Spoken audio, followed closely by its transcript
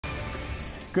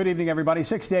Good evening, everybody.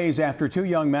 6 days after two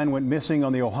young men went missing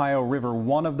on the Ohio River,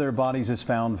 one of their bodies is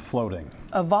found floating.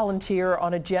 A volunteer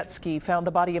on a jet ski found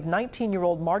the body of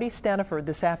 19-year-old Marty Stanaford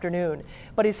this afternoon,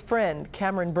 but his friend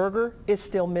Cameron Buerger is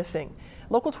still missing.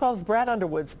 Local 12's Brad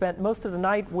Underwood spent most of the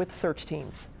night with search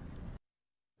teams.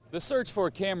 The search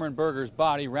for Cameron Buerger's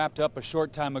body wrapped up a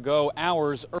short time ago.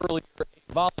 Hours earlier,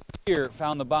 a volunteer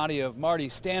found the body of Marty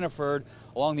Stanaford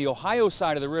along the Ohio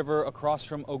side of the river across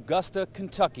from Augusta,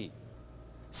 Kentucky.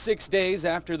 6 days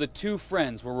after the two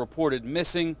friends were reported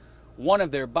missing, one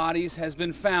of their bodies has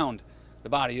been found. The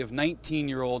body of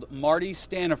 19-year-old Marty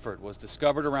Stanaford was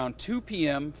discovered around 2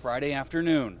 p.m. Friday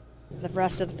afternoon. The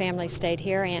rest of the family stayed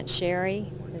here. Aunt Sherry,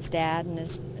 his dad, and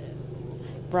his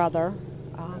brother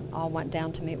all went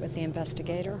down to meet with the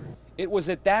investigator. It was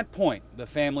at that point the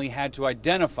family had to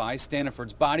identify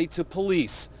Stanaford's body to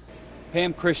police.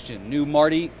 Pam Christian knew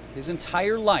Marty his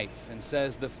entire life and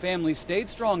says the family stayed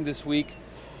strong this week,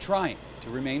 trying to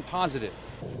remain positive.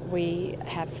 We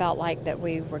have felt like that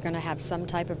we were going to have some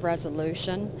type of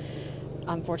resolution.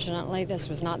 Unfortunately, this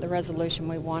was not the resolution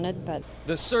we wanted, but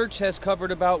the search has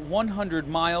covered about 100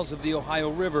 miles of the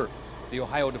Ohio River. The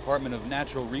Ohio Department of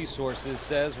Natural Resources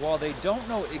says while they don't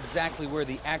know exactly where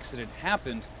the accident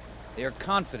happened, they are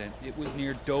confident it was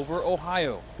near Dover,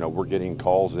 Ohio. We're getting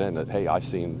calls in that, hey, I've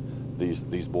seen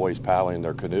these boys paddling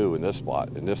their canoe in this spot,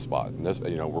 and this.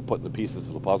 We're putting the pieces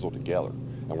of the puzzle together,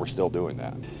 and we're still doing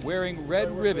that. Wearing red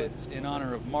ribbons in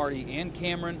honor of Marty and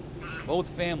Cameron, both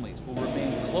families will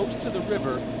remain close to the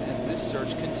river as this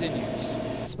search continues.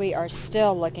 We are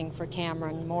still looking for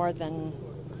Cameron more than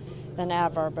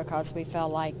ever because we feel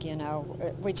like,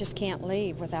 we just can't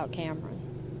leave without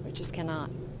Cameron. We just cannot.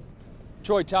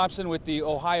 Troy Thompson with the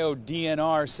Ohio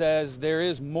DNR says there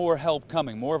is more help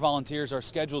coming. More volunteers are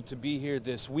scheduled to be here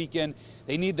this weekend.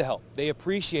 They need the help. They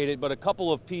appreciate it, but a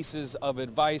couple of pieces of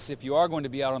advice if you are going to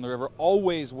be out on the river: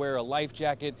 always wear a life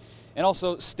jacket and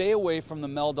also stay away from the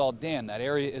Meldal Dam. That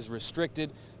area is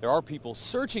restricted. There are people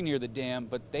searching near the dam,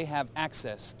 but they have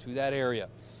access to that area.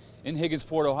 In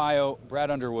Higginsport, Ohio,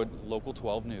 Brad Underwood, Local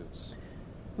 12 News.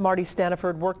 Marty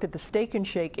Stanaford worked at the Steak and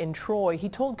Shake in Troy. He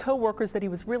told co-workers that he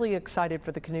was really excited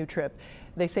for the canoe trip.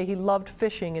 They say he loved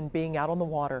fishing and being out on the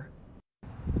water.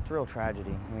 It's a real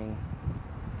tragedy.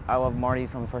 I love Marty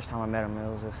from the first time I met him.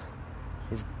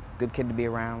 He's a good kid to be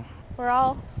around. We're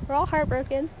all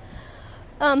heartbroken.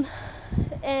 And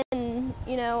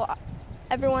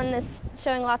everyone is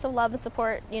showing lots of love and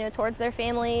support, towards their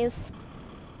families.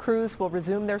 Crews will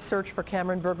resume their search for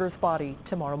Cameron Buerger's body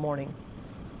tomorrow morning.